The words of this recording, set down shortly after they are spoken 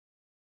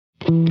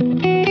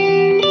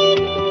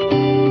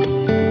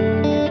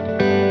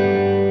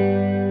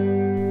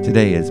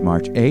Today is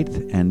March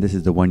 8th, and this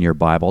is the One Year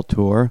Bible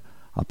Tour,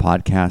 a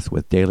podcast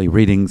with daily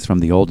readings from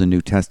the Old and New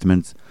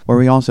Testaments, where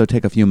we also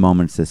take a few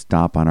moments to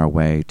stop on our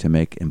way to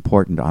make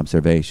important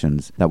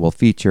observations that will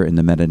feature in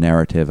the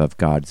meta-narrative of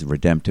God's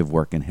redemptive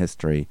work in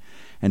history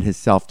and His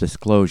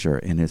self-disclosure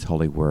in His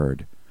holy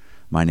word.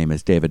 My name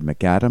is David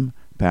MacAdam,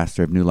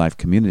 pastor of New Life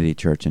Community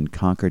Church in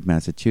Concord,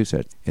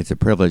 Massachusetts. It's a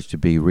privilege to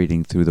be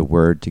reading through the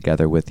Word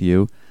together with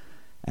you,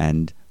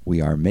 and we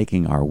are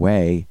making our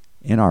way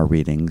in our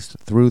readings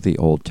through the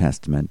Old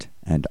Testament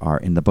and are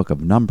in the book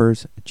of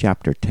Numbers,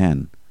 chapter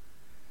 10.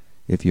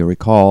 If you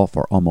recall,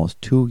 for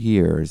almost 2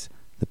 years,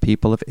 the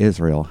people of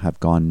Israel have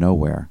gone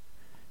nowhere.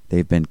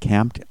 They've been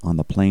camped on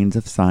the plains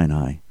of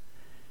Sinai,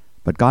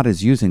 but God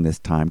is using this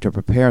time to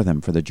prepare them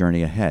for the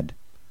journey ahead.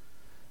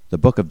 The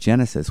book of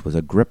Genesis was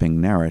a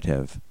gripping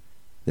narrative.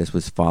 This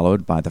was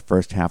followed by the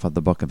first half of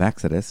the book of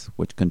Exodus,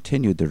 which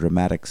continued the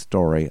dramatic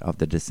story of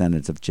the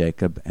descendants of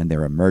Jacob and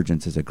their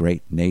emergence as a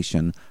great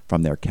nation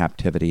from their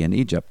captivity in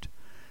Egypt.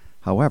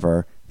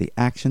 However, the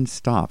action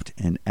stopped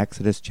in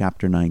Exodus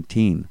chapter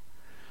 19.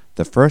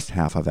 The first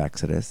half of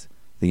Exodus,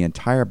 the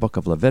entire book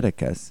of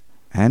Leviticus,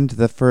 and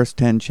the first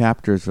 10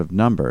 chapters of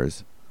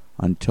Numbers,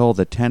 until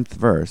the 10th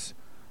verse,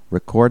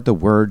 record the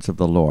words of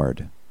the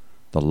Lord,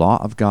 the law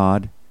of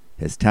God,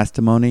 His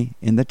testimony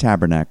in the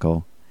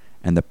tabernacle,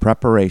 and the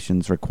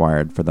preparations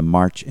required for the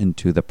march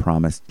into the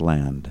promised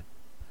land.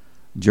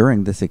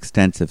 During this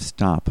extensive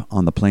stop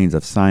on the plains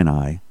of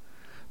Sinai,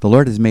 the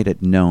Lord has made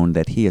it known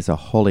that He is a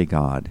holy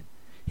God.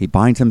 He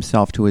binds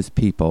Himself to His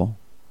people,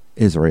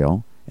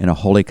 Israel, in a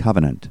holy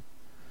covenant.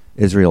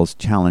 Israel's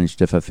challenged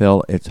to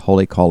fulfill its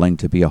holy calling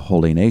to be a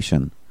holy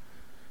nation.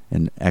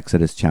 In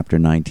Exodus chapter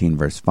 19,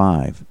 verse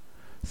 5,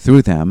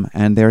 through them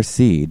and their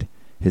seed,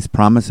 His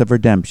promise of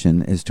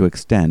redemption is to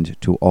extend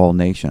to all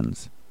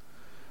nations.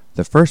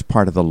 The first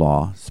part of the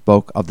law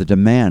spoke of the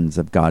demands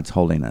of God's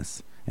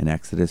holiness in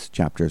Exodus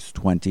chapters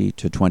 20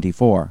 to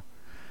 24.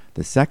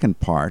 The second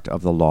part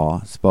of the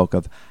law spoke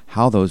of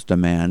how those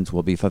demands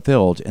will be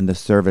fulfilled in the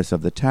service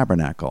of the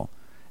tabernacle,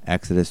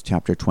 Exodus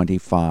chapter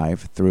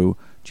 25 through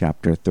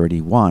chapter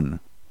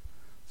 31.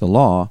 The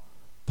law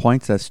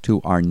points us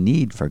to our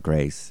need for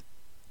grace.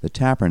 The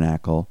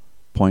tabernacle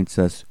points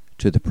us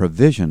to the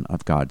provision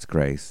of God's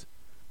grace,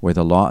 where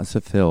the law is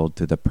fulfilled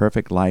through the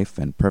perfect life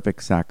and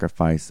perfect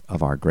sacrifice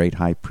of our great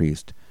high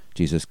priest,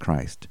 Jesus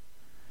Christ.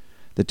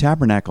 The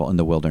tabernacle in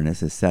the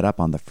wilderness is set up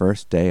on the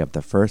first day of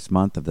the first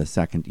month of the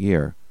second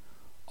year.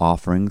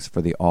 Offerings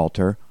for the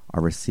altar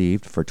are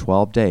received for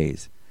 12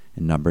 days,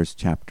 in Numbers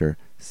chapter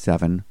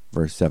 7,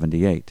 verse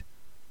 78.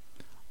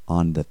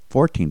 On the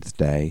 14th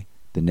day,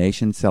 the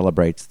nation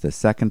celebrates the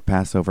second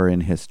Passover in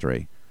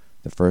history,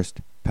 the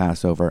first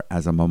Passover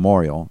as a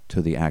memorial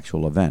to the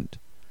actual event.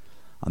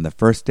 On the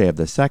first day of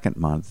the second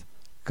month,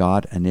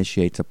 God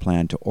initiates a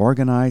plan to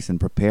organize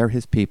and prepare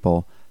His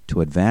people to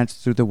advance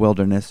through the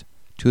wilderness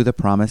to the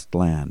promised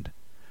land.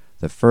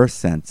 The first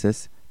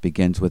census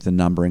begins with the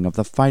numbering of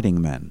the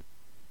fighting men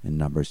in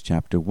Numbers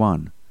chapter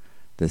 1.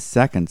 The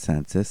second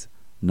census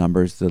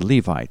numbers the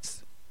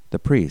Levites, the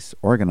priests,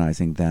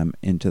 organizing them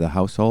into the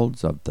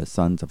households of the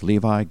sons of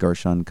Levi,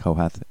 Gershon,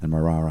 Kohath, and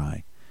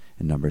Merari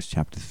in Numbers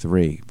chapter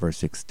 3, verse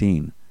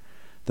 16.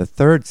 The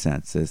third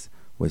census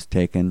was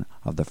taken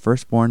of the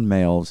firstborn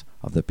males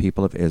of the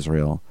people of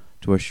Israel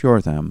to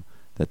assure them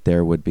that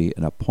there would be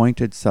an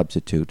appointed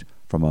substitute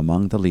from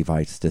among the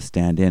Levites to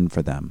stand in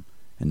for them,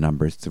 in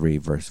Numbers 3,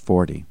 verse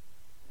 40.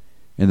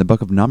 In the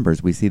book of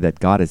Numbers, we see that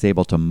God is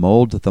able to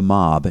mold the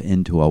mob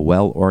into a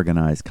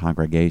well-organized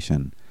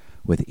congregation,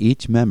 with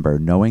each member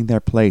knowing their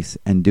place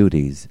and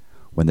duties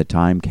when the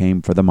time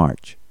came for the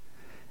march.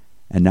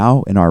 And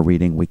now in our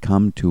reading we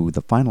come to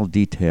the final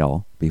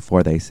detail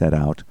before they set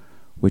out,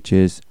 which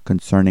is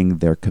concerning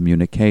their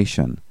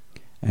communication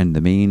and the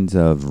means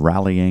of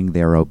rallying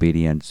their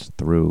obedience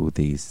through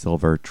the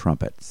silver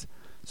trumpets.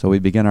 So we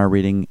begin our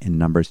reading in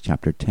Numbers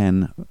chapter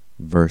 10,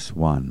 verse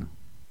 1.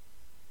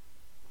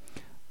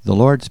 The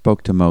Lord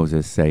spoke to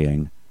Moses,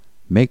 saying,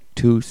 Make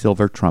 2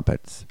 silver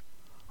trumpets.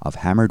 Of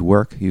hammered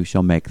work you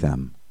shall make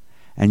them,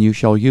 and you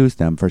shall use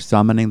them for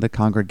summoning the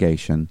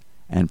congregation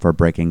and for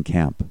breaking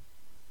camp.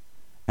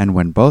 And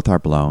when both are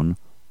blown,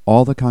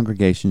 all the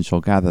congregation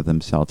shall gather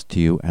themselves to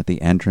you at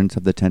the entrance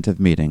of the tent of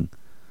meeting.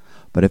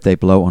 But if they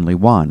blow only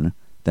one,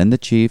 then the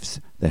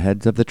chiefs, the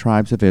heads of the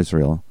tribes of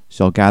Israel,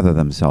 shall gather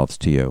themselves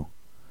to you.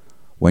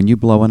 When you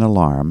blow an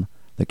alarm,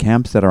 the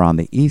camps that are on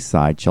the east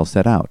side shall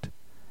set out.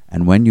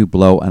 And when you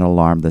blow an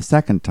alarm the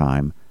second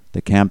time,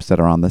 the camps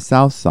that are on the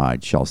south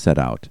side shall set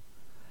out.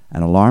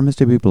 An alarm is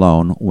to be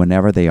blown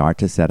whenever they are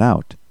to set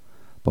out.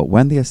 But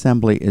when the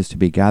assembly is to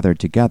be gathered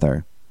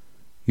together,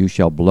 you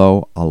shall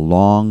blow a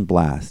long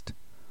blast,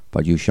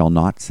 but you shall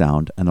not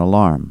sound an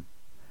alarm.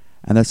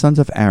 And the sons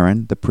of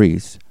Aaron, the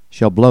priests,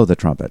 shall blow the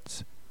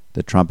trumpets.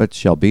 The trumpets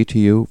shall be to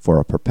you for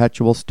a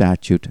perpetual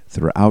statute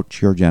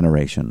throughout your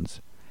generations.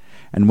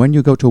 And when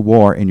you go to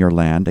war in your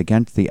land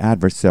against the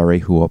adversary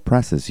who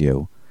oppresses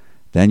you,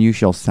 Then you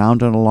shall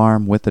sound an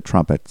alarm with the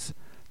trumpets,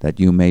 that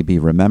you may be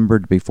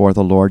remembered before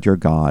the Lord your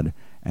God,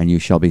 and you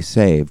shall be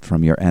saved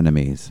from your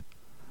enemies.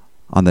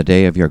 On the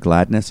day of your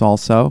gladness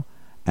also,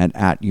 and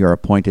at your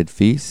appointed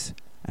feasts,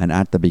 and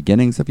at the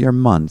beginnings of your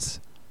months,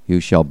 you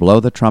shall blow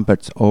the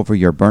trumpets over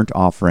your burnt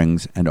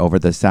offerings and over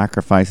the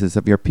sacrifices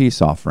of your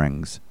peace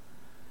offerings.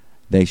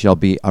 They shall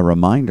be a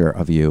reminder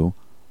of you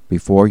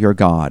before your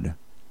God.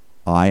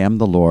 I am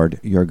the Lord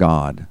your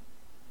God.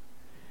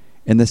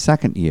 In the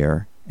 2nd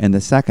year, in the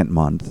 2nd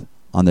month,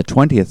 on the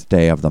 20th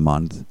day of the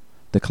month,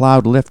 the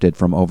cloud lifted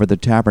from over the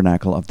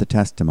tabernacle of the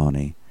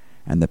testimony,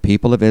 and the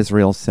people of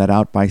Israel set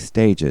out by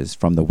stages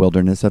from the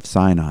wilderness of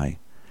Sinai,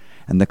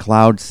 and the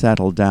cloud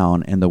settled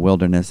down in the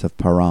wilderness of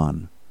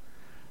Paran.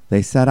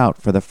 They set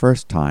out for the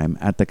first time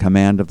at the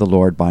command of the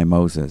Lord by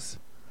Moses.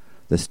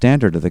 The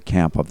standard of the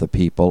camp of the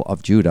people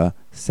of Judah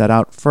set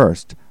out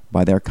first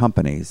by their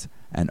companies,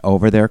 and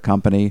over their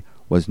company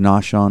was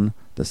Nahshon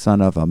the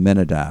son of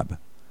Amminadab.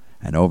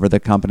 And over the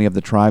company of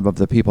the tribe of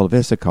the people of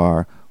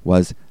Issachar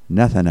was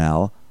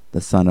Nethanel the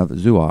son of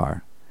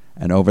Zuar.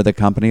 And over the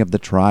company of the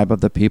tribe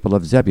of the people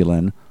of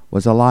Zebulun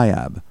was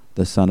Eliab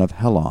the son of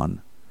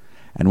Helon.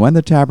 And when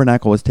the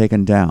tabernacle was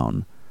taken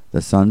down,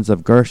 the sons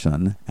of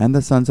Gershon and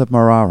the sons of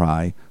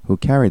Merari, who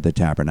carried the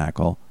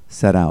tabernacle,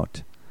 set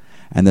out.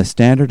 And the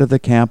standard of the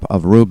camp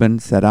of Reuben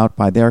set out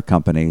by their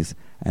companies,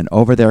 and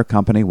over their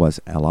company was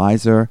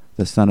Elizur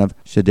the son of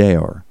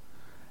Shedeur.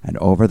 And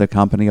over the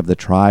company of the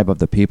tribe of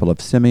the people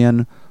of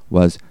Simeon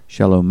was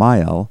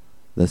Shelumiel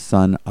the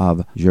son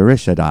of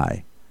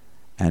Jerishadai.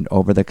 And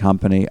over the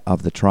company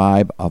of the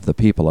tribe of the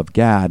people of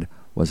Gad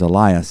was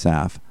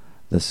Eliasaph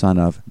the son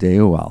of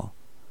Deuel.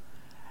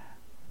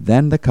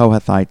 Then the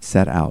Kohathites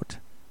set out,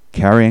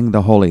 carrying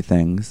the holy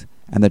things,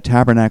 and the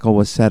tabernacle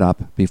was set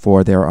up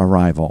before their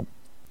arrival.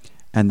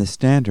 And the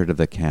standard of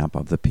the camp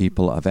of the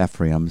people of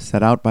Ephraim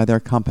set out by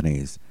their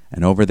companies,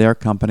 and over their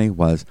company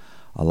was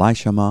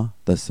Elishama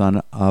the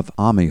son of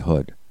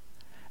Ammihud.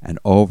 And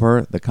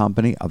over the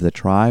company of the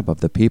tribe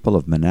of the people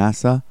of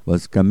Manasseh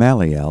was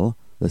Gamaliel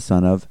the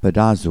son of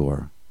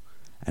Pedazur.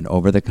 And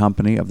over the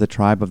company of the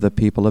tribe of the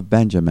people of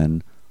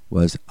Benjamin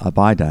was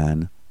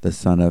Abidan the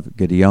son of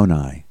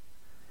Gideoni.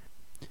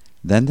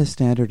 Then the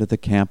standard of the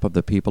camp of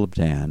the people of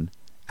Dan,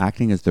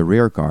 acting as the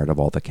rear guard of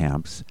all the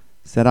camps,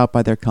 set out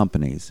by their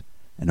companies,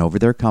 and over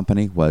their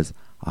company was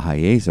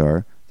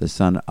Ahiezer the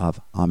son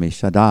of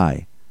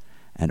Ammishaddai.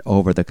 And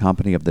over the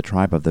company of the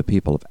tribe of the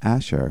people of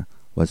Asher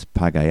was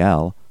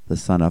Pagael the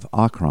son of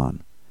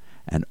Akron.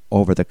 And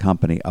over the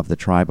company of the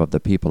tribe of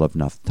the people of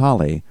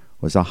Naphtali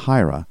was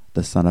Ahira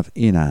the son of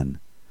Enan.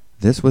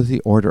 This was the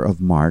order of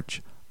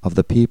march of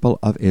the people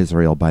of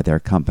Israel by their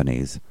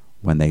companies,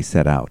 when they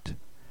set out.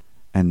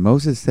 And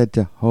Moses said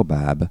to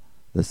Hobab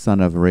the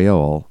son of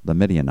Reuel the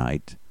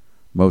Midianite,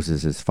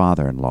 Moses'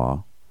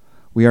 father-in-law,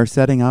 We are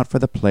setting out for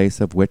the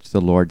place of which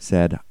the Lord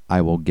said,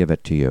 I will give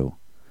it to you.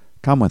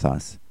 Come with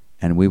us,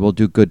 and we will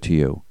do good to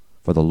you,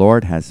 for the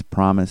Lord has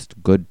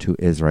promised good to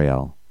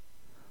Israel.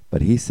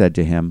 But he said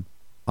to him,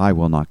 I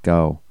will not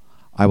go.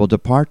 I will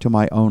depart to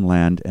my own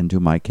land and to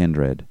my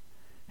kindred.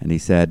 And he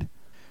said,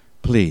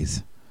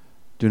 Please,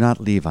 do not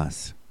leave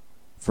us,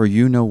 for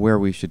you know where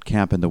we should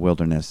camp in the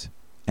wilderness,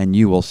 and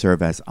you will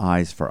serve as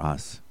eyes for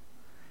us.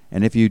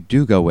 And if you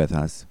do go with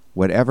us,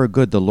 whatever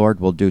good the Lord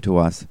will do to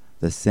us,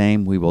 the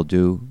same we will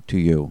do to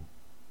you.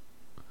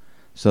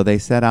 So they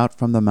set out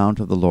from the mount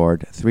of the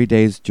Lord 3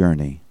 days'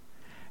 journey.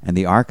 And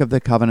the ark of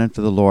the covenant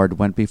of the Lord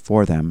went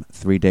before them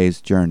 3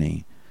 days'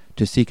 journey,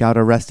 to seek out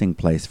a resting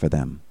place for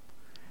them.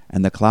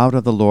 And the cloud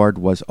of the Lord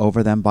was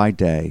over them by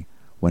day,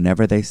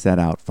 whenever they set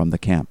out from the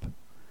camp.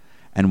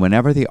 And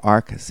whenever the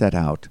ark set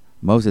out,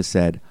 Moses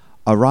said,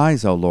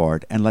 Arise, O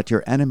Lord, and let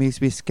your enemies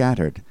be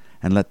scattered,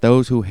 and let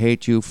those who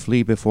hate you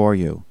flee before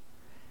you.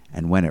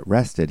 And when it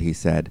rested, he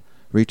said,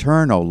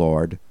 Return, O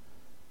Lord,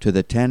 to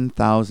the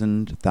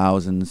 10,000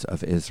 thousands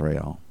of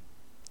Israel.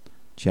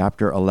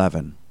 Chapter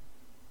 11.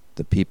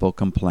 The people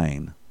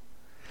complain.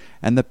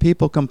 And the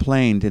people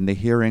complained in the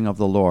hearing of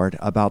the Lord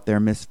about their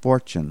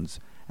misfortunes.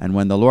 And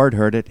when the Lord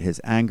heard it,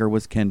 his anger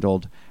was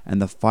kindled,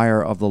 and the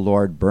fire of the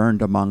Lord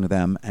burned among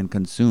them and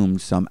consumed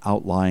some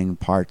outlying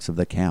parts of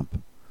the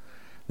camp.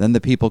 Then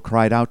the people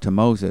cried out to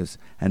Moses,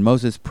 and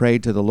Moses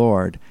prayed to the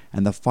Lord,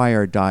 and the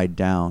fire died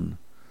down.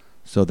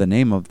 So the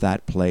name of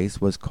that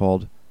place was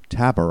called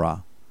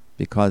Taberah,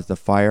 because the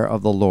fire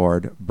of the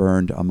Lord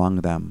burned among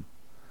them.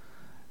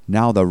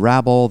 Now the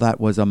rabble that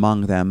was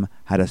among them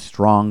had a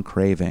strong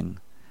craving.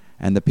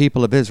 And the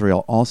people of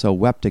Israel also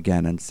wept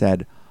again and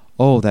said,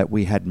 Oh, that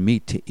we had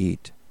meat to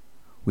eat!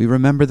 We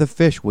remember the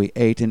fish we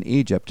ate in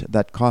Egypt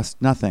that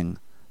cost nothing,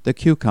 the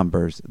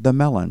cucumbers, the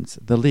melons,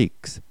 the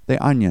leeks,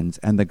 the onions,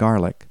 and the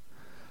garlic.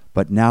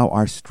 But now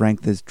our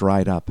strength is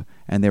dried up,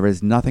 and there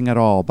is nothing at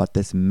all but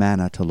this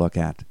manna to look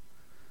at.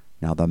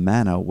 Now the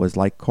manna was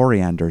like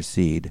coriander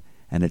seed,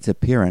 and its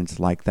appearance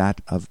like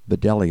that of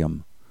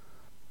bdellium.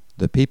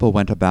 The people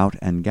went about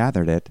and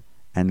gathered it,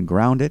 and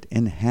ground it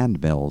in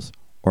handmills,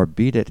 or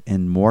beat it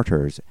in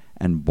mortars,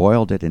 and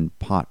boiled it in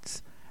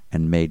pots,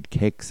 and made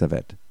cakes of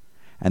it.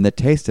 and the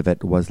taste of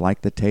it was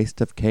like the taste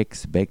of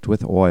cakes baked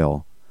with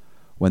oil.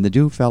 When the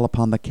dew fell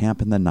upon the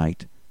camp in the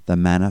night, the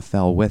manna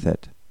fell with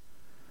it.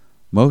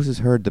 Moses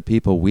heard the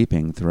people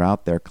weeping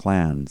throughout their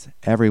clans,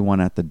 every one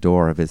at the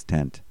door of his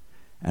tent.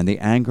 And the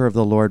anger of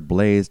the Lord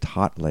blazed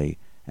hotly,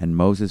 and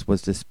Moses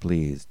was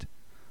displeased.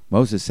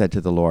 Moses said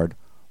to the Lord,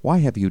 Why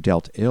have you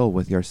dealt ill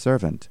with your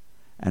servant?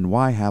 And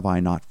why have I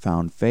not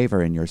found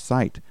favor in your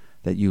sight,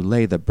 that you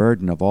lay the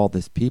burden of all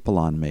this people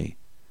on me?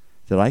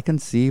 Did I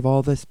conceive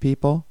all this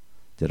people?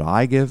 Did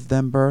I give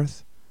them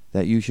birth?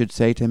 That you should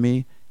say to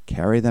me,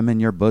 Carry them in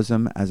your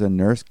bosom, as a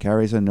nurse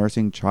carries a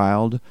nursing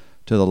child,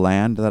 to the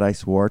land that I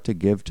swore to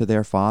give to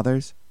their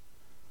fathers?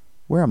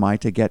 Where am I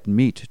to get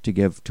meat to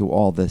give to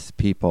all this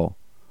people?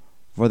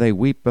 For they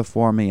weep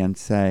before me and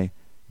say,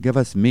 Give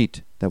us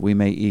meat that we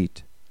may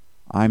eat.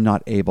 I am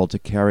not able to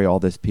carry all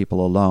this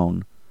people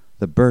alone.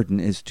 The burden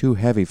is too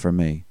heavy for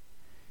me.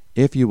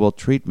 If you will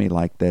treat me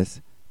like this,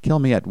 kill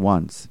me at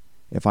once,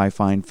 if I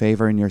find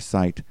favor in your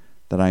sight,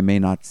 that I may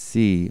not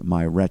see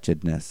my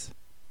wretchedness.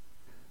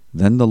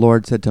 Then the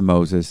Lord said to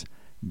Moses,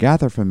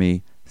 Gather for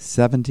me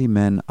 70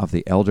 men of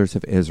the elders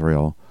of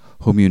Israel,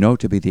 whom you know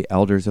to be the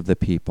elders of the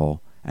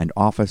people, and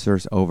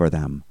officers over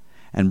them,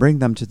 and bring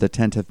them to the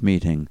tent of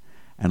meeting,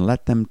 and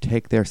let them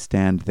take their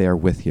stand there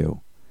with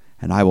you.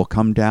 And I will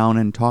come down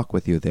and talk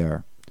with you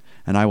there.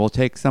 And I will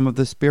take some of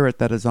the Spirit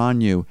that is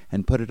on you,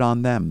 and put it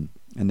on them,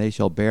 and they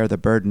shall bear the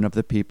burden of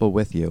the people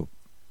with you,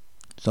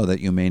 so that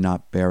you may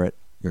not bear it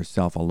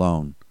yourself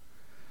alone.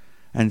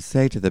 And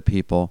say to the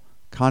people,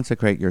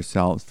 Consecrate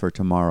yourselves for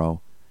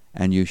tomorrow,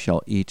 and you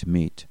shall eat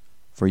meat.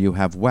 For you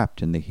have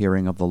wept in the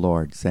hearing of the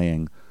Lord,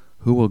 saying,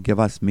 Who will give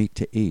us meat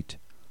to eat?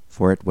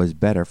 For it was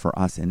better for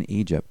us in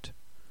Egypt.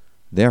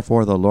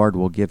 Therefore the Lord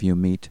will give you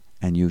meat,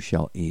 and you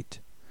shall eat.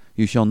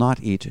 You shall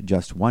not eat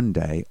just 1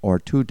 day, or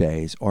 2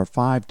 days, or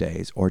 5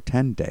 days, or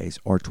 10 days,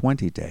 or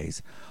 20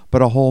 days,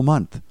 but a whole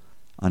month,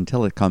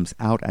 until it comes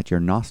out at your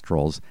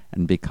nostrils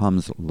and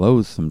becomes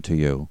loathsome to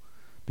you,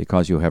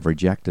 because you have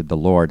rejected the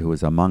Lord who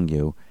is among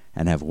you,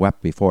 and have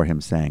wept before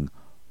him, saying,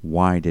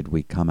 Why did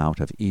we come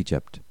out of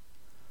Egypt?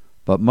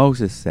 But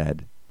Moses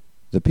said,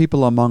 The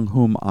people among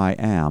whom I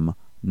am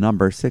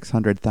number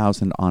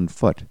 600,000 on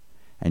foot,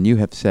 and you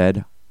have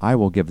said, I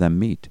will give them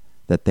meat,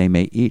 that they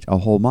may eat a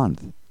whole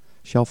month.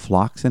 Shall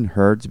flocks and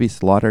herds be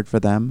slaughtered for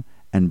them,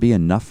 and be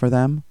enough for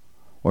them?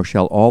 Or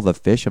shall all the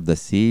fish of the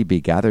sea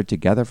be gathered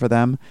together for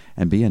them,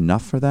 and be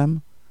enough for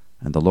them?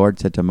 And the Lord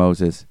said to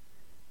Moses,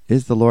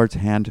 Is the Lord's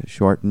hand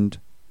shortened?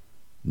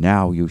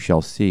 Now you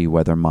shall see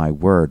whether my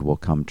word will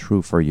come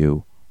true for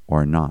you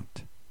or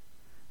not.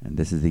 And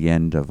this is the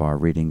end of our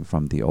reading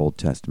from the Old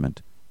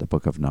Testament, the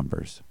book of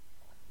Numbers.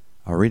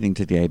 Our reading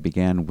today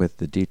began with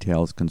the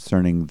details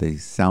concerning the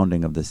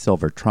sounding of the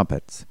silver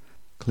trumpets.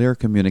 Clear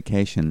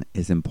communication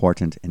is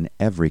important in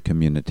every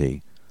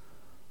community.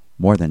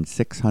 More than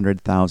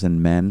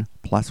 600,000 men,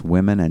 plus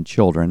women and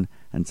children,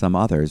 and some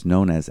others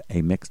known as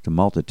a mixed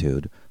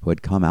multitude who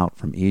had come out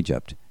from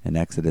Egypt in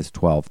Exodus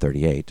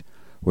 12:38,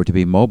 were to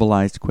be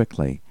mobilized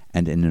quickly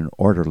and in an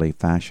orderly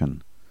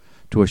fashion.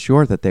 To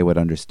assure that they would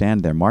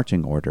understand their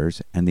marching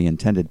orders and the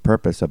intended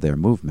purpose of their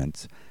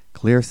movements,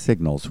 clear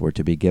signals were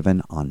to be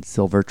given on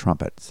silver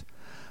trumpets.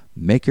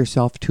 Make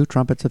yourself 2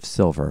 trumpets of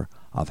silver,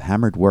 of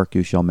hammered work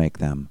you shall make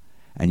them,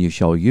 and you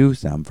shall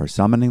use them for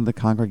summoning the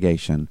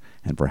congregation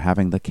and for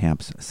having the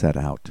camps set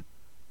out.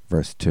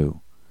 Verse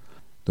 2.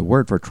 The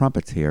word for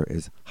trumpets here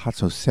is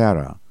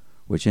hatzosera,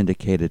 which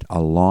indicated a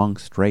long,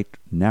 straight,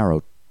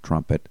 narrow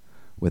trumpet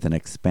with an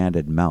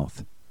expanded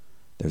mouth.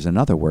 There's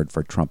another word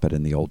for trumpet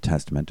in the Old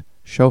Testament,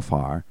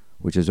 shofar,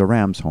 which is a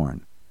ram's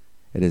horn.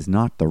 It is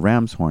not the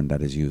ram's horn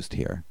that is used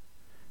here.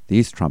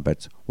 These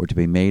trumpets were to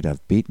be made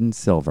of beaten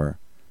silver.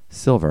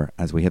 Silver,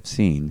 as we have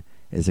seen,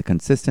 is a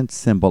consistent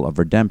symbol of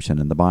redemption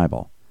in the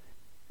Bible.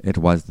 It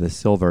was the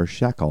silver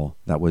shekel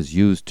that was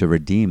used to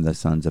redeem the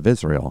sons of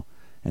Israel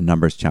in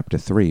Numbers chapter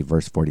 3,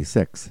 verse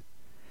 46.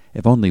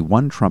 If only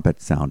 1 trumpet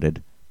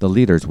sounded, the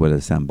leaders would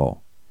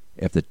assemble.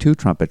 If the 2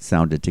 trumpets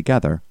sounded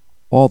together,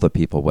 all the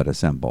people would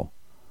assemble.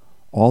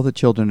 All the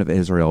children of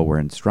Israel were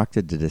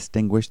instructed to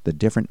distinguish the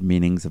different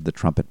meanings of the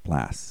trumpet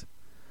blasts.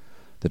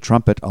 The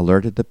trumpet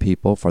alerted the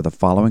people for the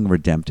following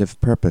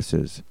redemptive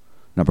purposes.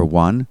 Number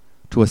 1,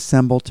 to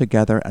assemble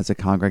together as a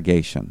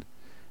congregation.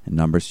 In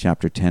Numbers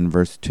chapter 10,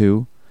 verse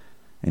 2,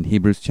 in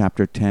Hebrews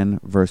chapter 10,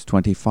 verse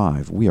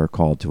 25, we are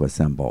called to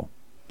assemble.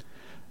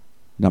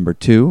 Number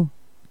 2,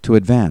 to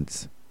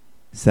advance,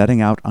 setting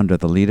out under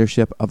the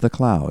leadership of the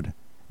cloud.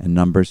 In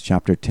Numbers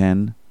chapter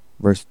 10,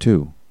 verse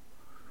 2,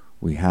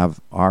 we have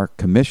our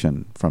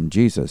commission from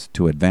Jesus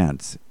to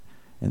advance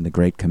in the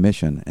Great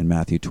Commission in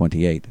Matthew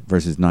 28,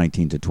 verses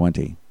 19 to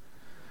 20.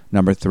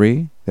 Number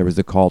 3, there was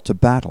a call to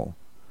battle.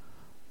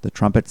 The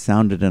trumpet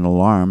sounded an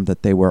alarm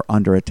that they were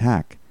under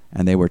attack,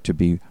 and they were to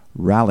be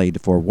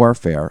rallied for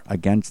warfare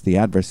against the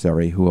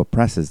adversary who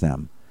oppresses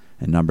them,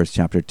 in Numbers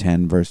chapter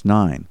 10, verse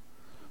 9.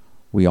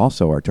 We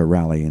also are to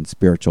rally in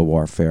spiritual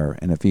warfare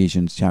in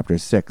Ephesians chapter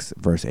 6,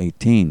 verse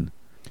 18.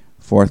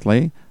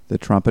 Fourthly, the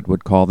trumpet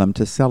would call them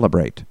to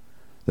celebrate.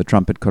 The The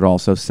trumpet could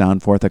also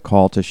sound forth a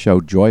call to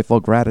show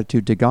joyful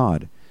gratitude to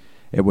God.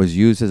 It was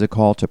used as a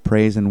call to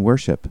praise and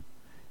worship.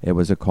 It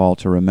was a call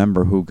to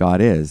remember who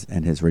God is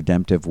and his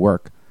redemptive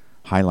work,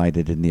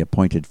 highlighted in the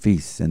appointed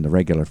feasts and the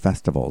regular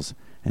festivals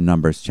in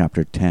Numbers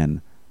chapter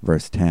 10,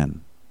 verse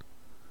 10.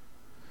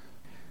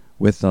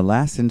 With the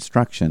last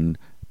instruction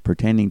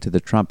pertaining to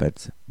the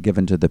trumpets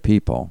given to the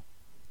people,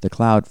 the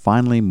cloud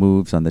finally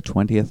moves on the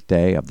 20th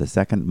day of the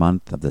second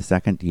month of the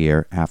second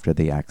year after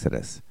the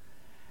Exodus.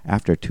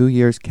 After 2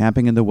 years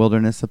camping in the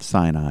wilderness of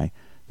Sinai,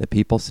 the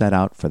people set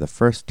out for the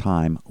first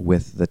time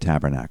with the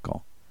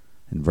tabernacle.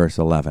 In verse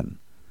 11,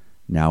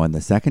 "Now in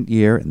the second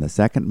year, in the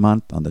second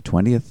month, on the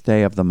 20th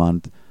day of the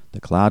month, the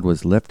cloud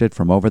was lifted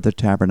from over the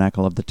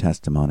tabernacle of the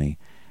testimony,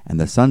 and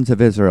the sons of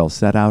Israel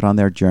set out on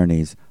their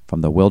journeys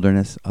from the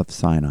wilderness of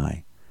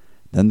Sinai.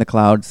 Then the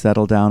cloud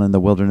settled down in the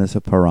wilderness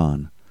of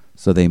Paran.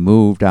 So they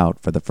moved out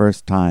for the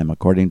first time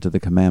according to the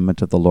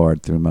commandment of the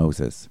Lord through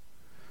Moses."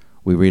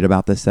 We read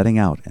about the setting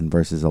out in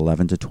verses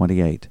 11 to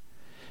 28.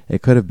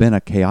 It could have been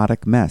a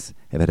chaotic mess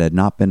if it had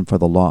not been for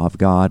the law of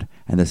God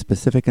and the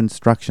specific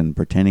instruction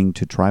pertaining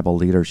to tribal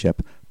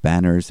leadership,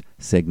 banners,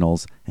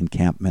 signals,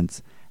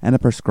 encampments, and a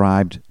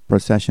prescribed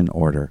procession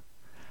order.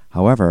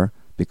 However,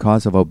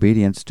 because of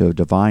obedience to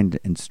divine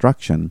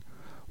instruction,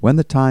 when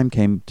the time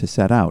came to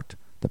set out,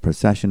 the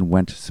procession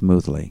went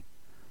smoothly.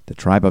 The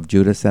tribe of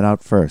Judah set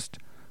out first,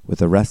 with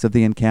the rest of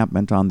the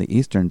encampment on the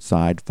eastern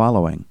side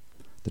following,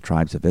 the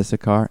tribes of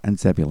Issachar and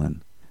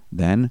Zebulun.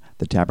 Then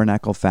the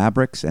tabernacle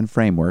fabrics and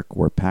framework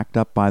were packed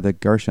up by the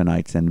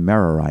Gershonites and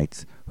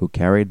Merarites, who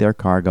carried their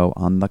cargo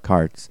on the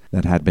carts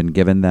that had been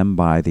given them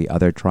by the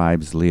other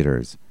tribes'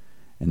 leaders,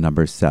 in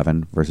Numbers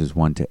 7, verses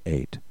 1 to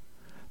 8.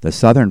 The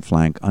southern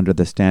flank under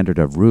the standard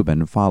of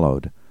Reuben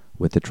followed,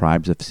 with the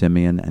tribes of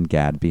Simeon and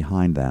Gad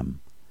behind them.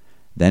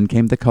 Then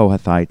came the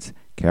Kohathites,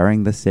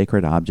 carrying the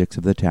sacred objects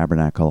of the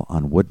tabernacle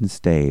on wooden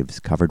staves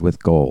covered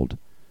with gold.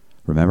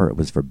 Remember, it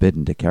was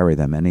forbidden to carry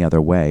them any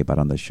other way but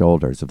on the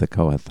shoulders of the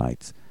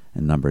Kohathites,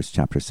 in Numbers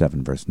chapter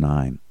 7, verse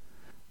 9.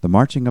 The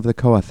marching of the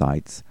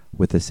Kohathites,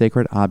 with the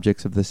sacred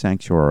objects of the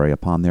sanctuary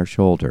upon their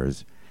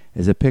shoulders,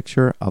 is a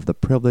picture of the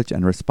privilege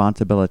and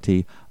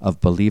responsibility of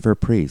believer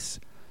priests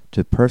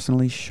to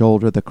personally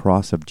shoulder the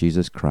cross of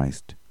Jesus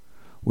Christ.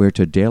 We are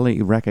to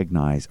daily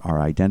recognize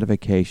our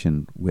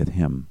identification with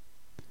him.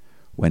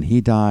 When he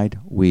died,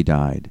 we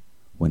died.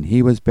 When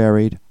he was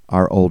buried,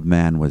 our old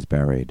man was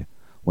buried.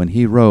 When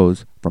he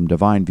rose, from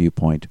divine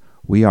viewpoint,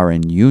 we are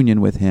in union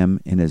with him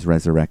in his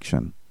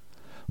resurrection.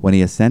 When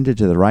he ascended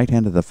to the right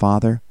hand of the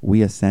Father,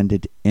 we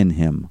ascended in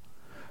him.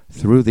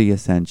 Through the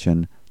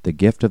ascension, the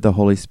gift of the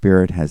Holy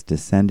Spirit has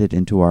descended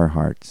into our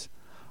hearts.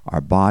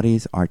 Our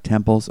bodies are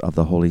temples of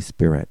the Holy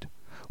Spirit.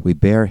 We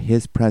bear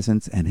his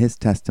presence and his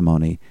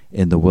testimony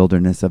in the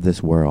wilderness of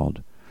this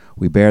world.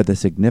 We bear the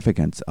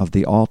significance of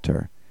the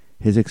altar.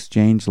 His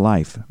exchanged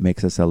life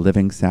makes us a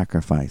living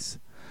sacrifice.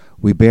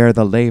 We bear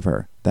the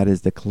laver, that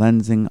is the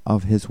cleansing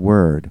of his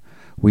word.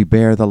 We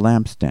bear the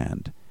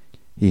lampstand.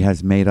 He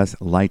has made us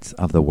lights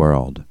of the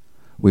world.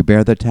 We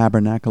bear the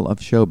tabernacle of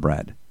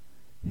showbread,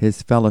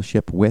 his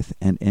fellowship with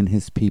and in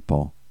his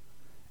people,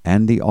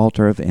 and the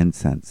altar of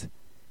incense,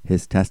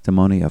 his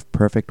testimony of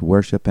perfect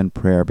worship and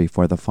prayer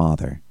before the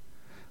Father.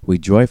 We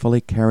joyfully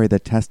carry the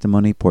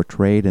testimony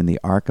portrayed in the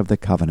Ark of the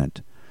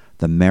Covenant,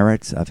 the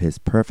merits of his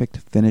perfect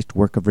finished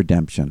work of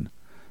redemption,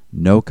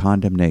 no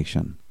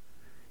condemnation.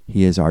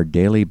 He is our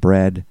daily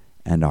bread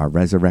and our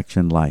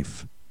resurrection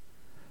life.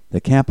 The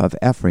camp of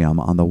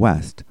Ephraim on the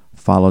west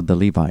followed the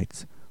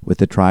Levites, with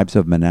the tribes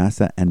of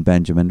Manasseh and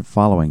Benjamin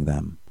following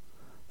them.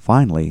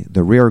 Finally,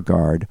 the rear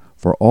guard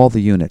for all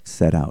the units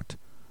set out,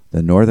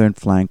 the northern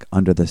flank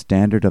under the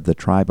standard of the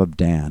tribe of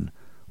Dan,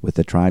 with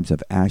the tribes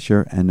of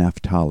Asher and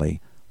Naphtali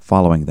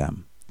following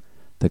them.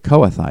 The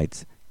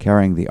Kohathites,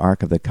 carrying the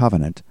Ark of the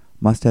Covenant,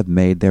 must have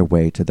made their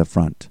way to the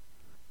front.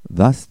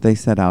 Thus they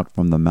set out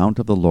from the mount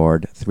of the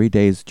Lord 3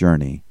 days'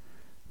 journey,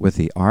 with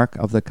the Ark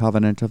of the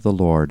Covenant of the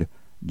Lord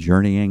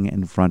journeying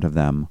in front of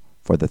them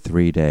for the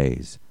 3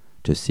 days,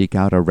 to seek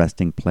out a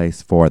resting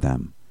place for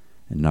them,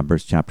 in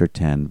Numbers chapter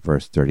 10,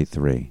 verse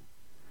 33.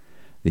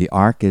 The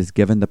Ark is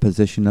given the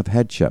position of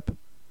headship.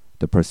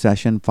 The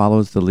procession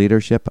follows the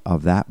leadership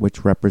of that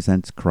which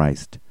represents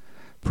Christ.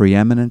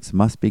 Preeminence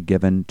must be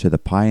given to the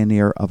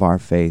pioneer of our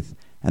faith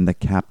and the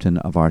captain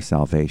of our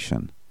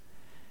salvation.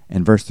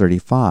 In verse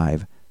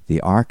 35,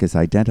 the ark is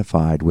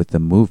identified with the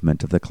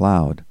movement of the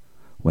cloud.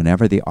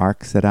 Whenever the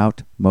ark set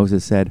out,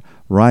 Moses said,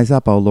 "Rise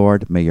up, O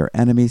Lord, may your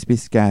enemies be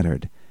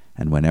scattered."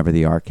 And whenever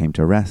the ark came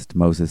to rest,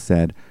 Moses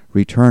said,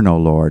 "Return, O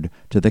Lord,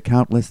 to the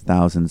countless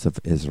thousands of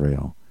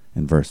Israel,"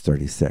 in verse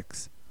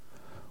 36.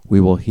 We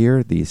will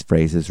hear these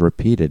phrases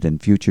repeated in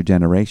future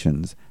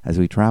generations as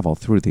we travel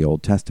through the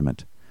Old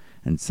Testament.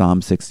 In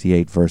Psalm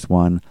 68, verse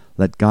 1,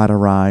 "Let God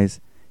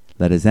arise,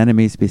 let his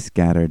enemies be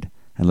scattered,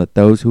 and let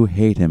those who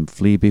hate him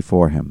flee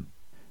before him."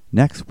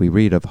 Next we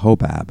read of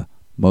Hobab,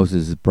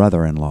 Moses'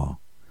 brother-in-law.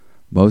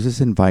 Moses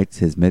invites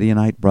his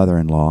Midianite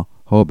brother-in-law,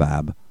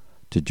 Hobab,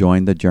 to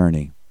join the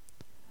journey.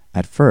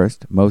 At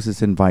first,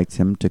 Moses invites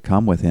him to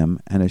come with him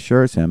and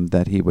assures him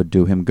that he would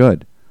do him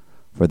good,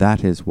 for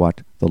that is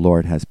what the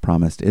Lord has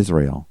promised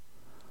Israel.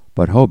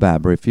 But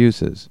Hobab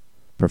refuses,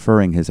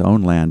 preferring his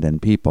own land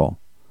and people.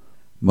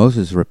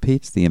 Moses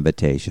repeats the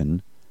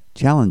invitation,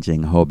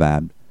 challenging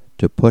Hobab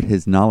to put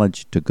his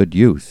knowledge to good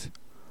use.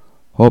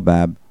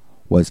 Hobab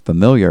was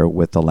familiar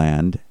with the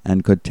land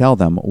and could tell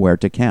them where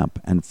to camp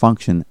and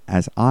function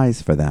as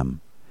eyes for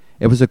them.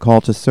 It was a call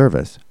to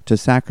service, to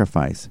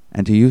sacrifice,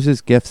 and to use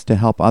his gifts to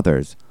help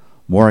others,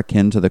 more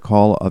akin to the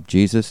call of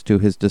Jesus to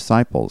his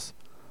disciples.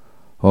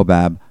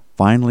 Hobab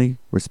finally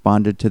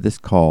responded to this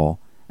call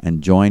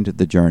and joined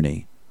the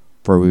journey,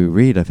 for we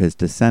read of his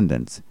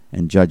descendants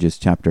in Judges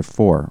chapter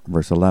 4,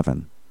 verse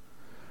 11.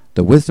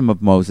 The wisdom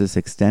of Moses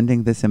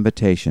extending this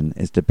invitation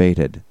is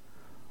debated.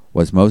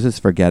 Was Moses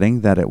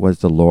forgetting that it was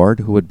the Lord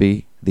who would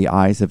be the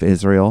eyes of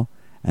Israel,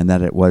 and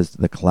that it was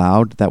the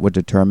cloud that would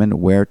determine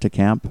where to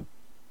camp?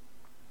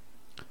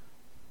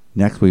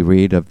 Next we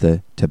read of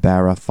the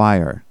Taberah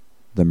fire,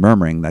 the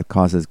murmuring that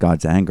causes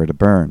God's anger to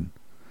burn.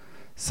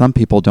 Some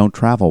people don't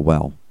travel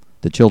well.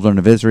 The children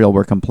of Israel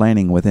were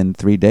complaining within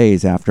 3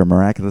 days after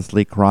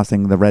miraculously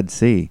crossing the Red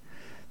Sea.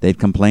 They'd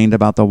complained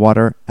about the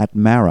water at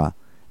Marah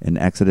in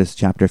Exodus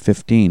chapter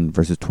 15,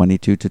 verses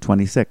 22 to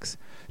 26.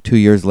 2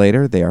 years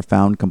later, they are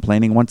found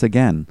complaining once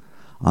again,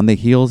 on the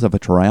heels of a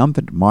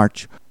triumphant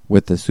march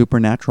with the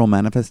supernatural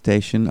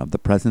manifestation of the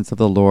presence of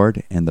the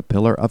Lord in the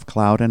pillar of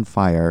cloud and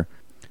fire.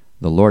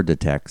 The Lord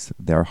detects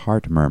their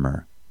heart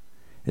murmur.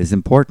 It is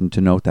important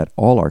to note that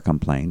all our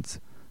complaints,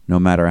 no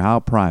matter how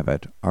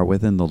private, are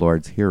within the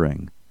Lord's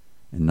hearing,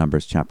 in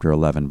Numbers chapter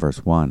 11,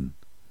 verse 1.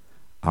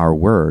 Our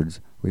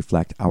words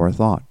reflect our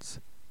thoughts,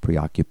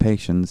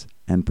 preoccupations,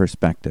 and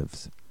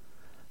perspectives.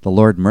 The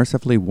Lord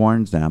mercifully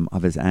warns them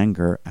of his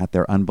anger at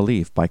their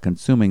unbelief by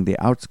consuming the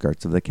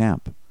outskirts of the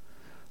camp.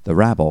 The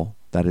rabble,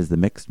 that is the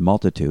mixed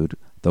multitude,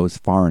 those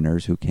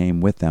foreigners who came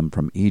with them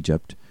from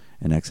Egypt,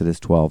 in Exodus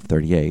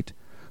 12:38,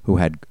 who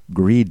had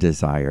greed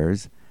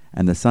desires,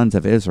 and the sons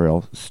of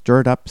Israel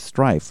stirred up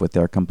strife with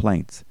their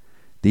complaints.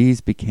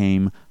 These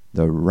became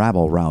the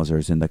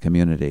rabble-rousers in the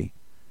community.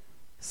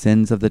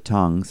 Sins of the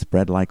tongue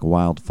spread like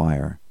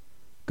wildfire.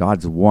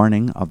 God's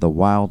warning of the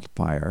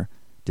wildfire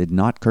did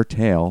not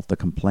curtail the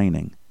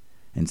complaining.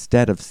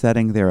 Instead of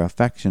setting their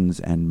affections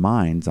and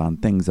minds on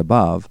things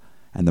above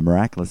and the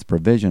miraculous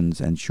provisions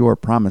and sure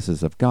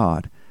promises of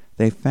God,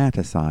 they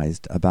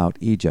fantasized about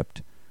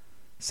Egypt,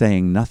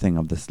 saying nothing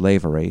of the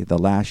slavery, the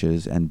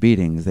lashes, and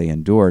beatings they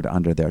endured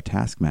under their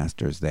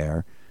taskmasters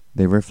there.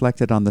 They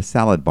reflected on the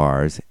salad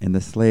bars in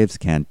the slaves'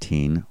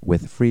 canteen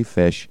with free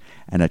fish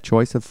and a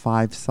choice of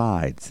 5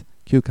 sides: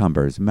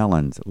 cucumbers,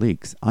 melons,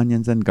 leeks,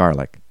 onions, and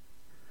garlic.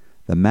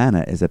 The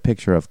manna is a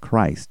picture of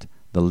Christ,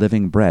 the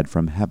living bread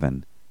from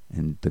heaven,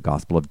 in the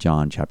Gospel of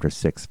John, chapter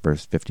 6,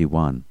 verse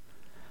 51.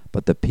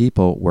 But the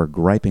people were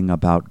griping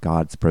about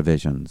God's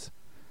provisions.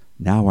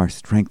 Now our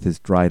strength is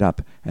dried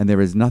up, and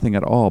there is nothing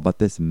at all but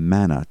this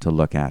manna to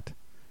look at,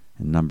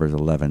 in Numbers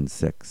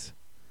 11:6.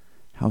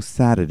 How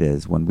sad it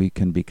is when we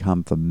can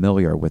become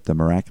familiar with the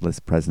miraculous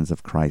presence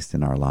of Christ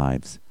in our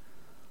lives.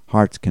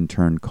 Hearts can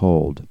turn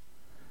cold.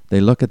 They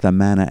look at the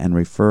manna and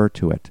refer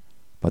to it,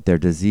 but their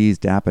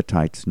diseased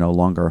appetites no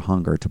longer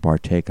hunger to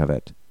partake of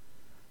it.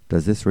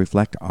 Does this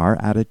reflect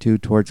our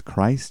attitude towards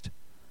Christ?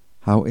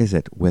 How is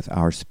it with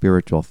our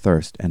spiritual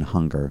thirst and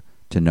hunger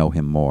to know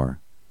him more?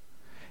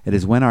 It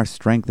is when our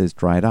strength is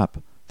dried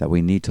up that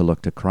we need to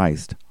look to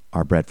Christ,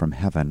 our bread from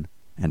heaven,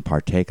 and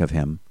partake of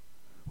him.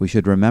 We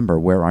should remember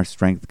where our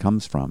strength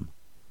comes from.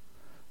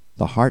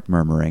 The heart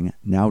murmuring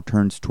now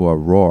turns to a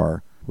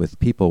roar, with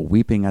people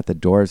weeping at the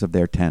doors of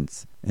their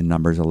tents, in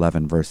Numbers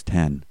 11, verse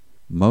 10.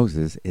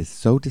 Moses is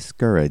so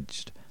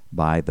discouraged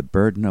by the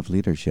burden of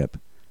leadership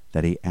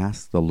that he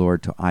asks the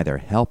Lord to either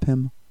help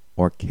him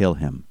or kill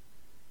him,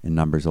 in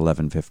Numbers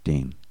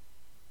 11:15.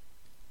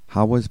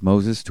 How was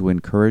Moses to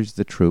encourage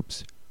the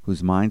troops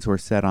whose minds were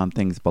set on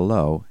things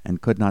below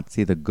and could not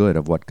see the good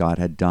of what God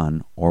had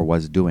done or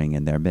was doing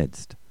in their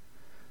midst?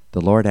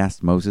 The Lord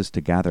asked Moses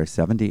to gather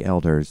 70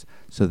 elders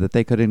so that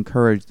they could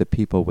encourage the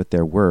people with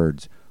their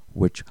words,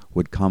 which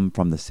would come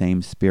from the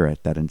same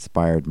Spirit that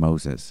inspired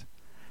Moses.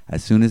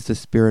 As soon as the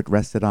Spirit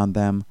rested on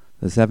them,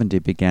 the 70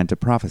 began to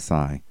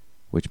prophesy,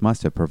 which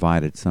must have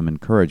provided some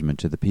encouragement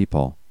to the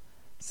people.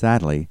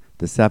 Sadly,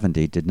 the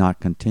 70 did not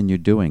continue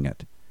doing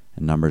it,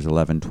 in Numbers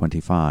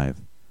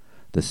 11:25.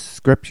 The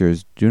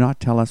Scriptures do not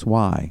tell us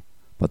why,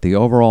 but the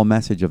overall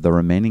message of the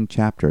remaining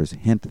chapters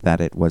hint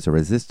that it was a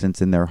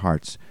resistance in their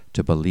hearts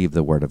to believe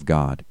the Word of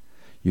God.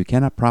 You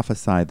cannot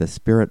prophesy the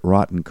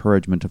Spirit-wrought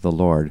encouragement of the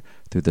Lord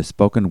through the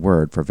spoken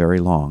word for very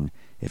long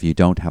if you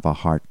don't have a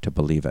heart to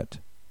believe it.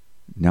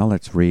 Now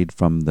let's read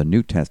from the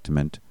New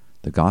Testament,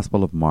 the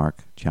Gospel of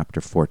Mark,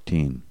 chapter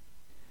 14.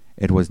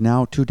 It was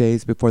now 2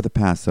 days before the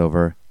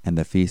Passover and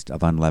the Feast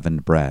of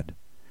Unleavened Bread.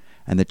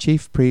 And the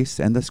chief priests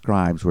and the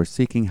scribes were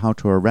seeking how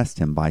to arrest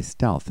him by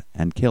stealth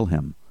and kill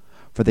him.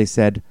 For they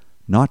said,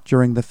 "Not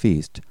during the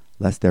feast,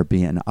 lest there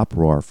be an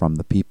uproar from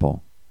the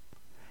people."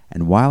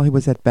 And while he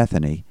was at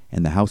Bethany,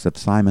 in the house of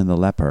Simon the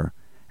leper,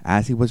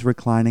 as he was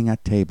reclining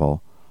at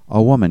table,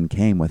 a woman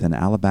came with an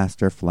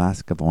alabaster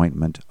flask of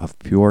ointment of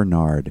pure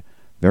nard,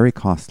 very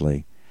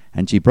costly,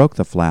 and she broke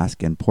the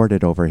flask and poured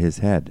it over his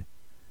head.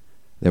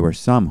 There were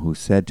some who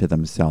said to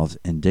themselves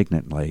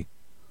indignantly,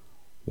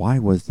 "Why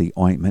was the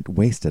ointment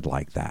wasted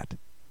like that?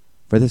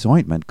 For this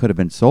ointment could have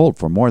been sold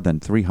for more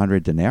than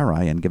 300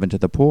 denarii and given to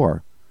the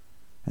poor."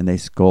 And they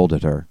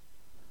scolded her.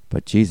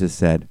 But Jesus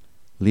said,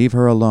 "Leave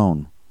her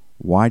alone.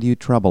 Why do you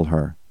trouble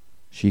her?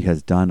 She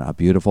has done a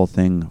beautiful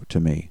thing to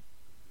me.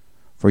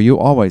 For you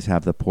always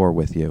have the poor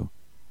with you,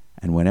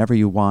 and whenever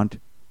you want,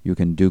 you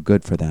can do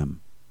good for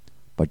them.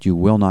 But you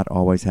will not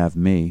always have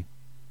me.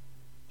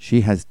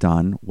 She has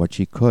done what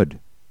she could.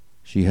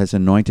 She has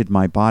anointed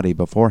my body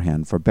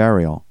beforehand for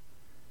burial.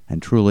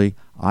 And truly,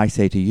 I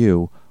say to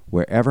you,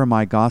 wherever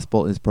my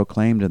gospel is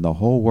proclaimed in the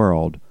whole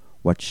world,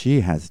 what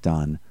she has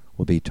done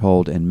will be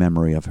told in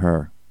memory of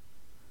her."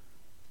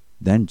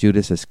 Then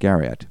Judas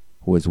Iscariot,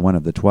 who was one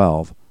of the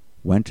 12,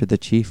 went to the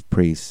chief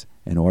priests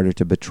in order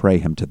to betray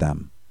him to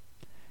them.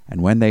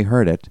 And when they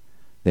heard it,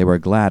 they were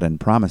glad and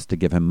promised to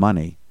give him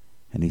money,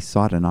 and he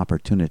sought an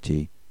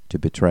opportunity to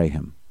betray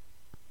him.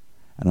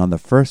 And on the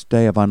first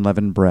day of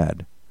unleavened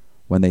bread,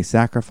 when they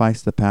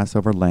sacrificed the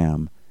Passover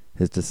lamb,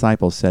 his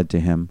disciples said to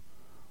him,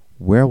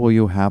 "Where will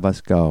you have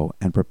us go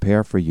and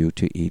prepare for you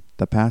to eat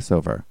the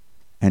Passover?"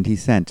 And he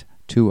sent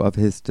 2 of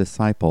his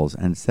disciples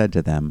and said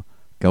to them,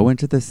 "Go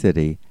into the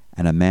city,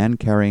 and a man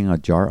carrying a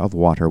jar of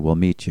water will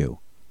meet you.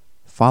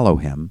 Follow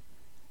him,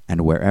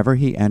 and wherever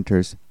he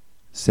enters,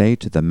 say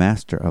to the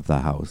master of the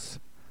house,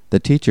 'The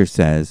teacher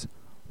says,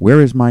 where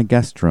is my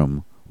guest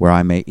room, where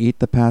I may eat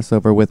the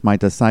Passover with my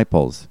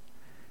disciples?'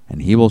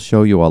 And he will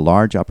show you a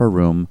large upper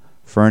room,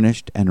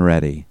 furnished and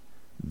ready.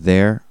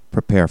 There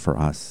prepare for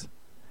us."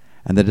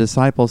 And the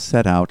disciples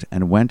set out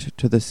and went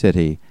to the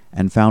city,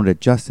 and found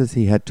it just as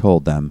he had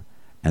told them,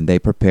 and they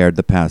prepared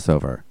the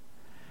Passover.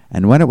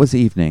 And when it was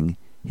evening,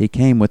 he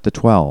came with the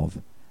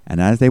 12, and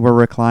as they were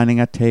reclining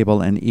at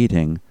table and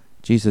eating,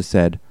 Jesus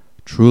said,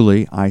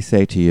 "Truly I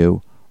say to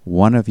you,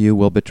 one of you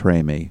will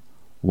betray me,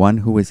 one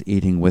who is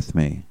eating with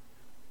me."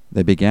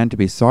 They began to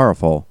be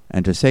sorrowful,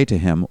 and to say to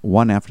him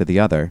one after the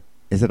other,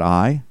 "Is it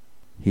I?"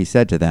 He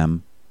said to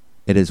them,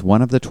 "It is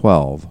one of the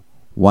 12,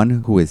 one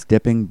who is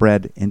dipping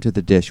bread into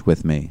the dish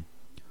with me.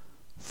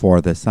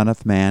 For the Son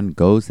of Man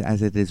goes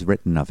as it is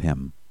written of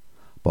him.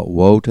 But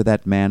woe to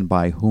that man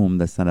by whom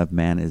the Son of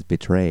Man is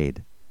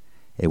betrayed.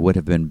 It would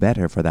have been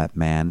better for that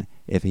man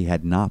if he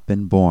had not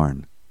been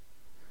born."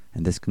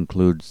 And this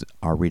concludes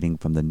our reading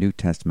from the New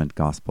Testament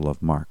Gospel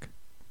of Mark.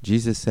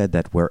 Jesus said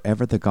that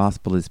wherever the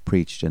gospel is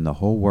preached in the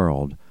whole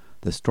world,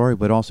 the story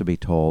would also be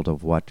told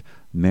of what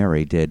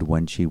Mary did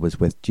when she was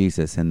with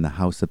Jesus in the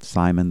house of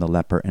Simon the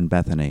leper in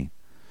Bethany.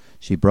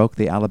 She broke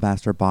the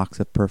alabaster box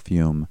of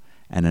perfume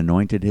and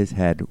anointed his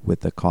head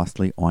with the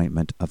costly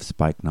ointment of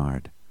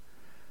spikenard.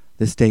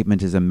 This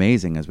statement is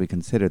amazing as we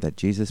consider that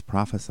Jesus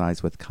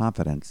prophesies with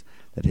confidence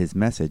that his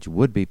message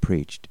would be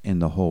preached in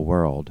the whole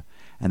world,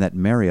 and that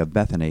Mary of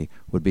Bethany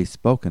would be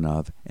spoken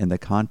of in the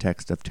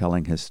context of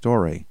telling his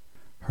story.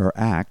 Her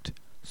act,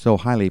 so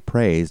highly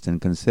praised and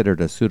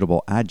considered a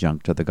suitable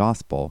adjunct to the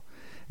gospel,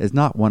 is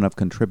not one of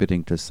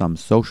contributing to some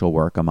social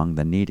work among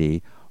the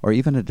needy, or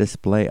even a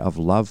display of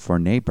love for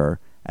neighbor,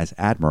 as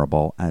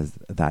admirable as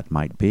that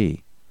might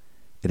be.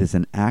 It is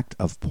an act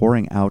of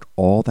pouring out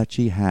all that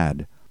she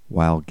had,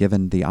 while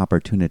given the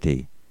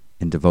opportunity,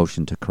 in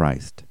devotion to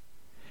Christ.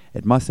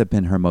 It must have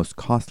been her most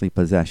costly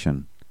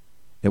possession.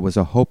 It was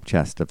a hope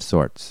chest of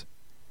sorts,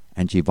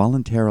 and she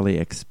voluntarily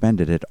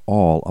expended it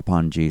all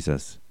upon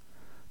Jesus.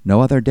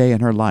 No other day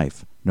in her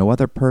life, no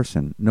other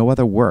person, no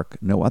other work,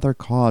 no other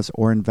cause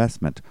or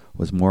investment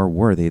was more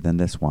worthy than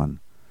this one.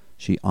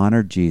 She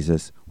honored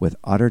Jesus with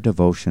utter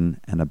devotion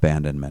and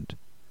abandonment.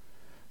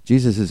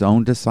 Jesus'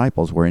 own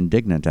disciples were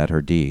indignant at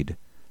her deed.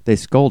 They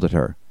scolded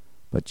her,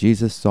 but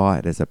Jesus saw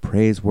it as a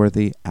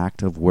praiseworthy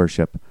act of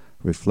worship,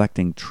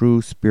 reflecting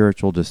true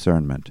spiritual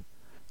discernment.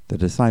 The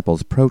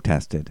disciples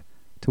protested,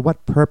 "To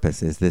what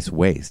purpose is this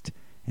waste?"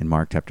 in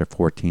Mark chapter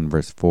 14,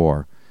 verse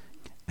 4,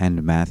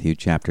 and Matthew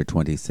chapter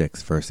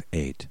 26, verse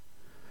 8.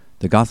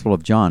 The Gospel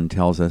of John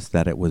tells us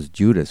that it was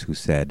Judas who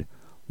said,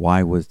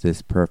 "Why was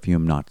this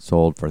perfume not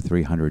sold for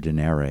 300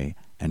 denarii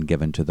and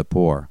given to the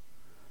poor?"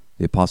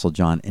 The Apostle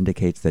John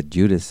indicates that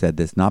Judas said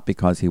this not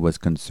because he was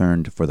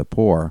concerned for the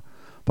poor,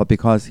 but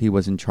because he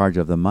was in charge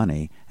of the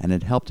money and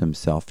had helped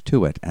himself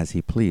to it as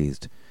he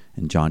pleased,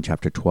 in John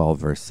chapter 12,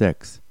 verse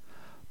 6.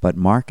 But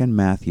Mark and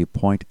Matthew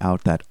point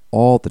out that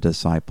all the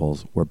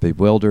disciples were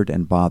bewildered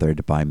and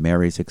bothered by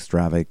Mary's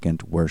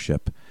extravagant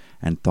worship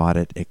and thought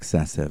it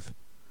excessive.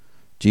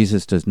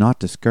 Jesus does not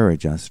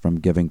discourage us from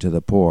giving to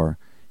the poor.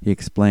 He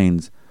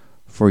explains,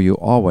 "For you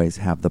always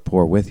have the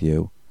poor with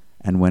you,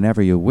 and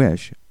whenever you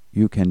wish,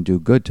 you can do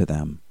good to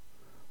them.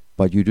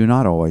 But you do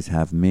not always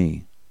have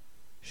me.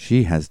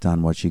 She has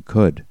done what she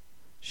could.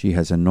 She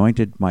has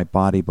anointed my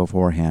body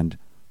beforehand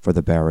for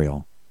the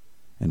burial,"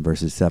 in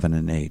verses 7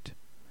 and 8.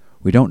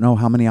 We don't know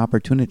how many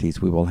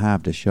opportunities we will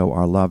have to show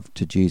our love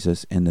to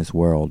Jesus in this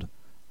world.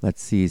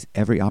 Let's seize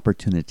every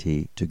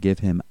opportunity to give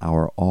him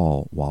our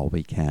all while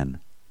we can.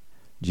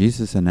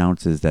 Jesus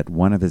announces that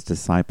one of his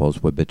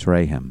disciples would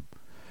betray him.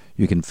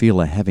 You can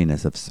feel a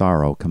heaviness of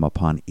sorrow come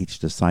upon each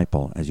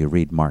disciple as you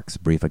read Mark's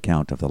brief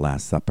account of the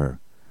Last Supper.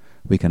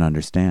 We can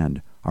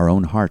understand our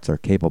own hearts are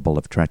capable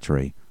of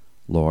treachery.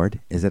 Lord,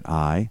 is it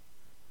I?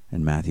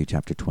 In Matthew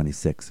chapter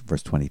 26,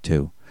 verse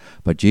 22.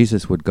 But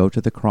Jesus would go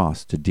to the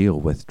cross to deal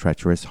with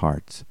treacherous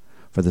hearts.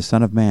 For the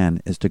Son of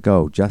Man is to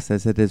go just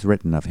as it is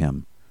written of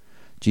him.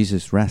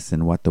 Jesus rests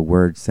in what the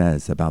Word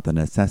says about the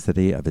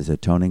necessity of his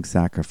atoning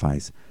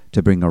sacrifice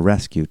to bring a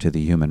rescue to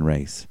the human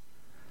race.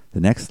 The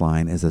next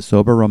line is a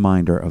sober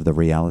reminder of the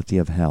reality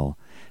of hell.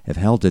 If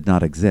hell did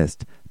not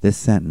exist, this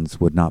sentence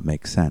would not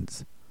make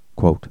sense.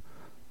 Quote,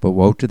 "But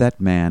woe to that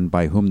man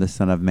by whom the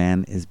Son of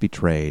Man is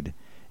betrayed.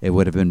 It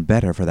would have been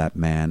better for that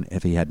man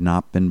if he had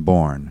not been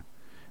born."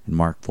 In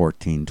Mark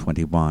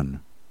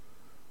 14:21.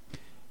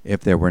 If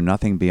there were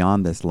nothing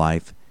beyond this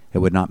life, it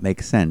would not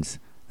make sense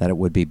that it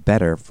would be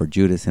better for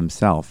Judas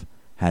himself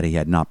had he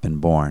had not been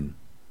born.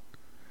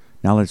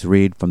 Now let's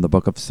read from the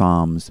book of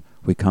Psalms.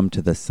 We come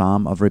to the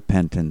Psalm of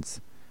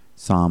Repentance,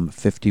 Psalm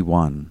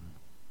 51.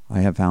 I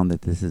have found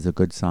that this is a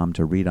good psalm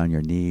to read on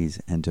your knees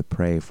and to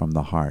pray from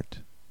the heart.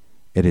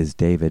 It is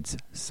David's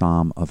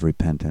Psalm of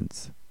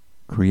Repentance.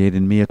 Create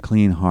in me a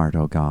clean heart,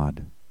 O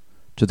God.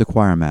 To the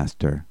choir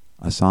master,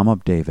 a psalm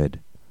of David,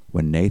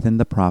 when Nathan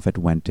the prophet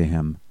went to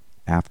him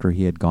after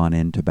he had gone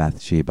in to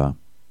Bathsheba.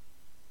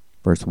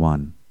 Verse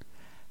 1.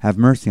 Have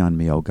mercy on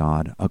me, O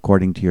God,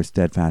 according to your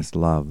steadfast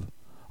love.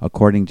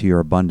 According to your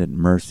abundant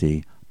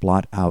mercy,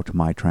 blot out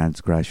my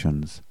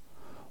transgressions.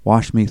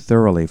 Wash me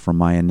thoroughly from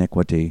my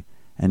iniquity,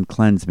 and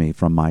cleanse me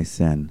from my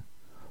sin.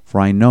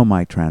 For I know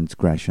my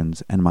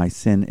transgressions, and my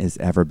sin is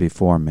ever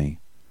before me.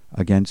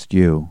 Against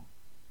you,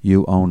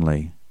 you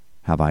only,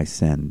 have I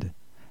sinned,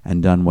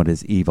 and done what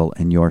is evil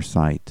in your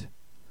sight,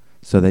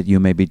 so that you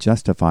may be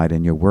justified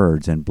in your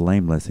words and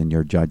blameless in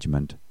your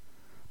judgment.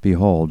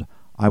 Behold,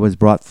 I was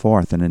brought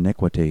forth in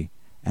iniquity,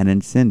 and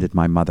in sin did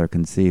my mother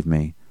conceive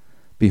me.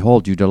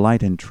 Behold, you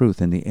delight in truth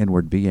in the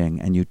inward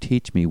being, and you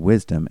teach me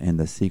wisdom in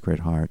the secret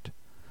heart.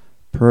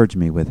 Purge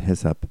me with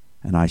hyssop,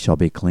 and I shall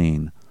be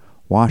clean.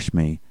 Wash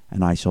me,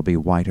 and I shall be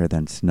whiter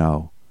than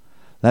snow.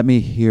 Let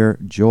me hear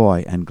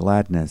joy and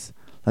gladness.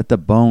 Let the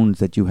bones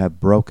that you have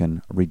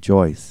broken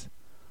rejoice.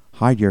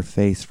 Hide your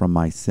face from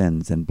my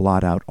sins, and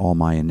blot out all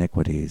my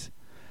iniquities.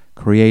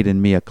 Create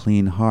in me a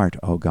clean heart,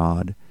 O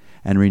God,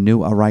 and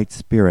renew a right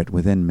spirit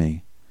within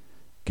me.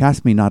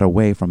 Cast me not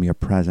away from your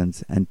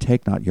presence, and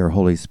take not your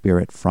Holy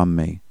Spirit from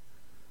me.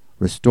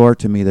 Restore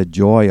to me the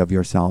joy of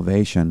your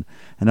salvation,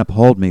 and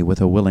uphold me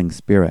with a willing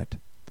spirit.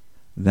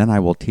 Then I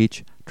will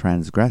teach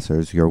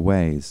transgressors your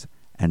ways,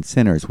 and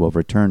sinners will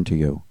return to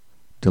you.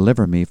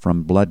 Deliver me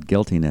from blood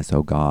guiltiness,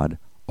 O God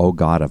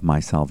of my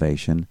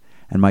salvation,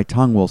 and my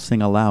tongue will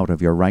sing aloud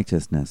of your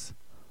righteousness.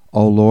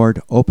 O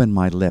Lord, open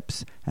my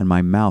lips, and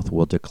my mouth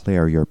will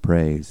declare your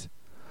praise.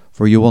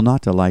 For you will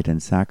not delight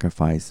in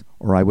sacrifice,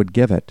 or I would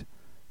give it.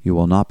 You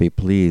will not be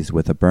pleased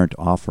with a burnt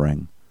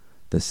offering.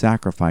 The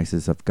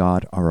sacrifices of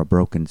God are a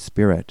broken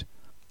spirit.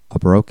 A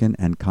broken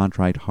and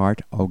contrite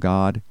heart, O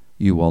God,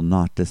 you will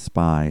not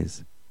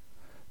despise.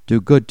 Do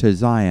good to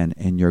Zion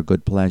in your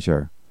good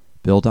pleasure.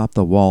 Build up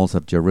the walls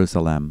of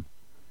Jerusalem.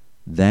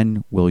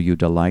 Then will you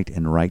delight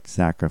in right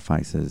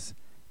sacrifices,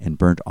 in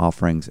burnt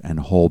offerings and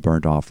whole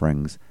burnt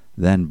offerings.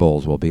 Then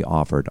bulls will be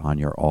offered on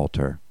your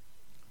altar.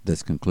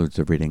 This concludes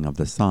the reading of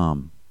the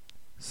psalm.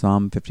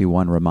 Psalm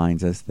 51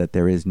 reminds us that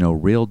there is no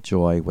real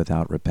joy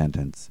without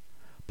repentance.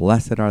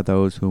 Blessed are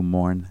those who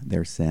mourn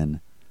their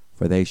sin,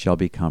 for they shall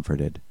be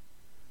comforted.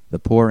 The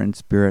poor in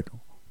spirit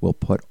will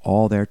put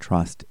all their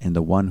trust in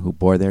the one who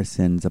bore their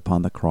sins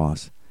upon the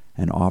cross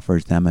and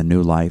offers them a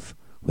new life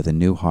with a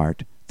new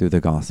heart through the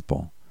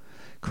gospel.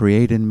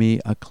 Create in me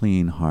a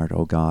clean heart,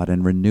 O God,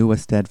 and renew a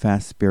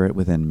steadfast spirit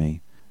within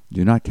me.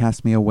 Do not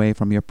cast me away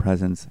from your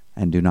presence,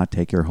 and do not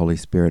take your Holy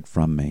Spirit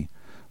from me.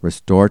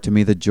 Restore to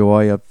me the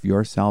joy of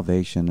your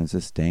salvation, and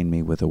sustain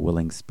me with a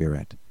willing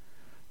spirit.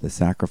 The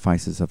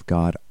sacrifices of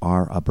God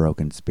are a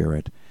broken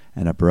spirit,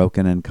 and a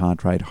broken and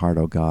contrite heart,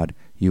 O God,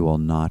 you will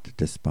not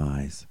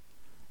despise.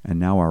 And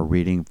now our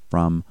reading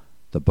from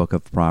the book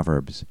of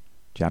Proverbs,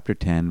 chapter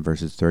 10,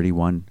 verses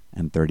 31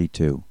 and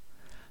 32.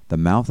 The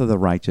mouth of the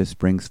righteous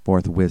brings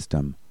forth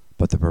wisdom,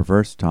 but the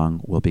perverse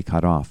tongue will be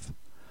cut off.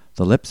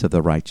 The lips of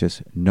the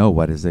righteous know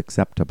what is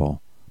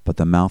acceptable, but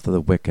the mouth of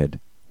the wicked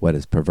what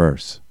is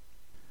perverse.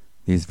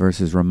 These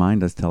verses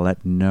remind us to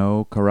let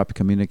no corrupt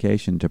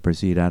communication to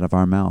proceed out of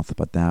our mouth,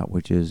 but that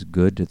which is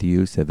good to the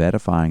use of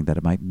edifying, that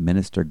it might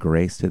minister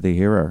grace to the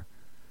hearer.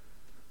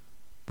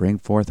 Bring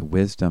forth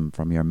wisdom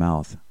from your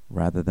mouth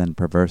rather than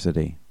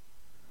perversity.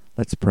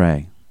 Let's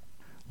pray.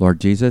 Lord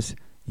Jesus,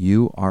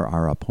 you are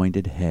our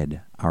appointed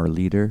head, our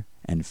leader,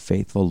 and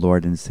faithful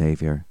Lord and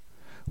Savior.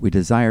 We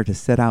desire to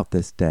set out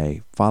this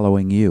day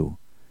following you.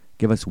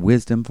 Give us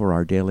wisdom for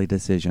our daily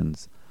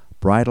decisions.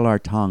 Bridle our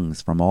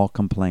tongues from all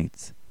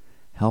complaints.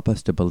 Help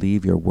us to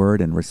believe your word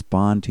and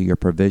respond to your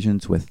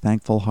provisions with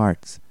thankful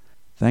hearts.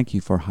 Thank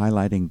you for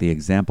highlighting the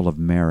example of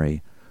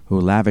Mary,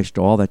 who lavished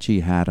all that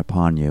she had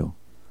upon you.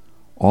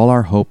 All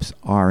our hopes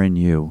are in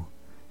you.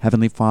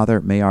 Heavenly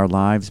Father, may our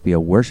lives be a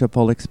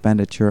worshipful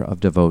expenditure of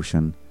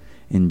devotion.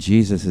 In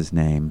Jesus'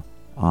 name,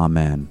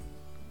 Amen.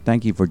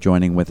 Thank you for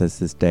joining with us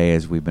this day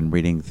as we've been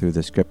reading through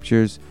the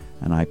Scriptures,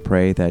 and I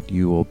pray that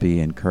you will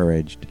be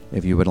encouraged.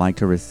 If you would like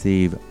to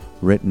receive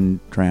written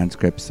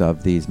transcripts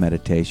of these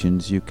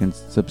meditations, you can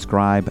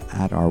subscribe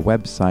at our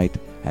website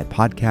at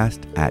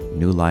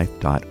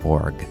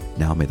podcast@newlife.org.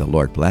 Now may the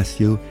Lord bless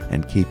you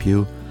and keep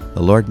you.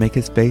 The Lord make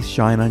his face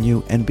shine on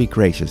you and be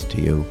gracious to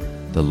you.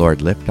 The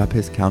Lord lift up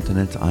his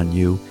countenance on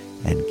you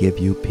and give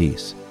you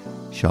peace.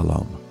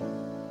 Shalom.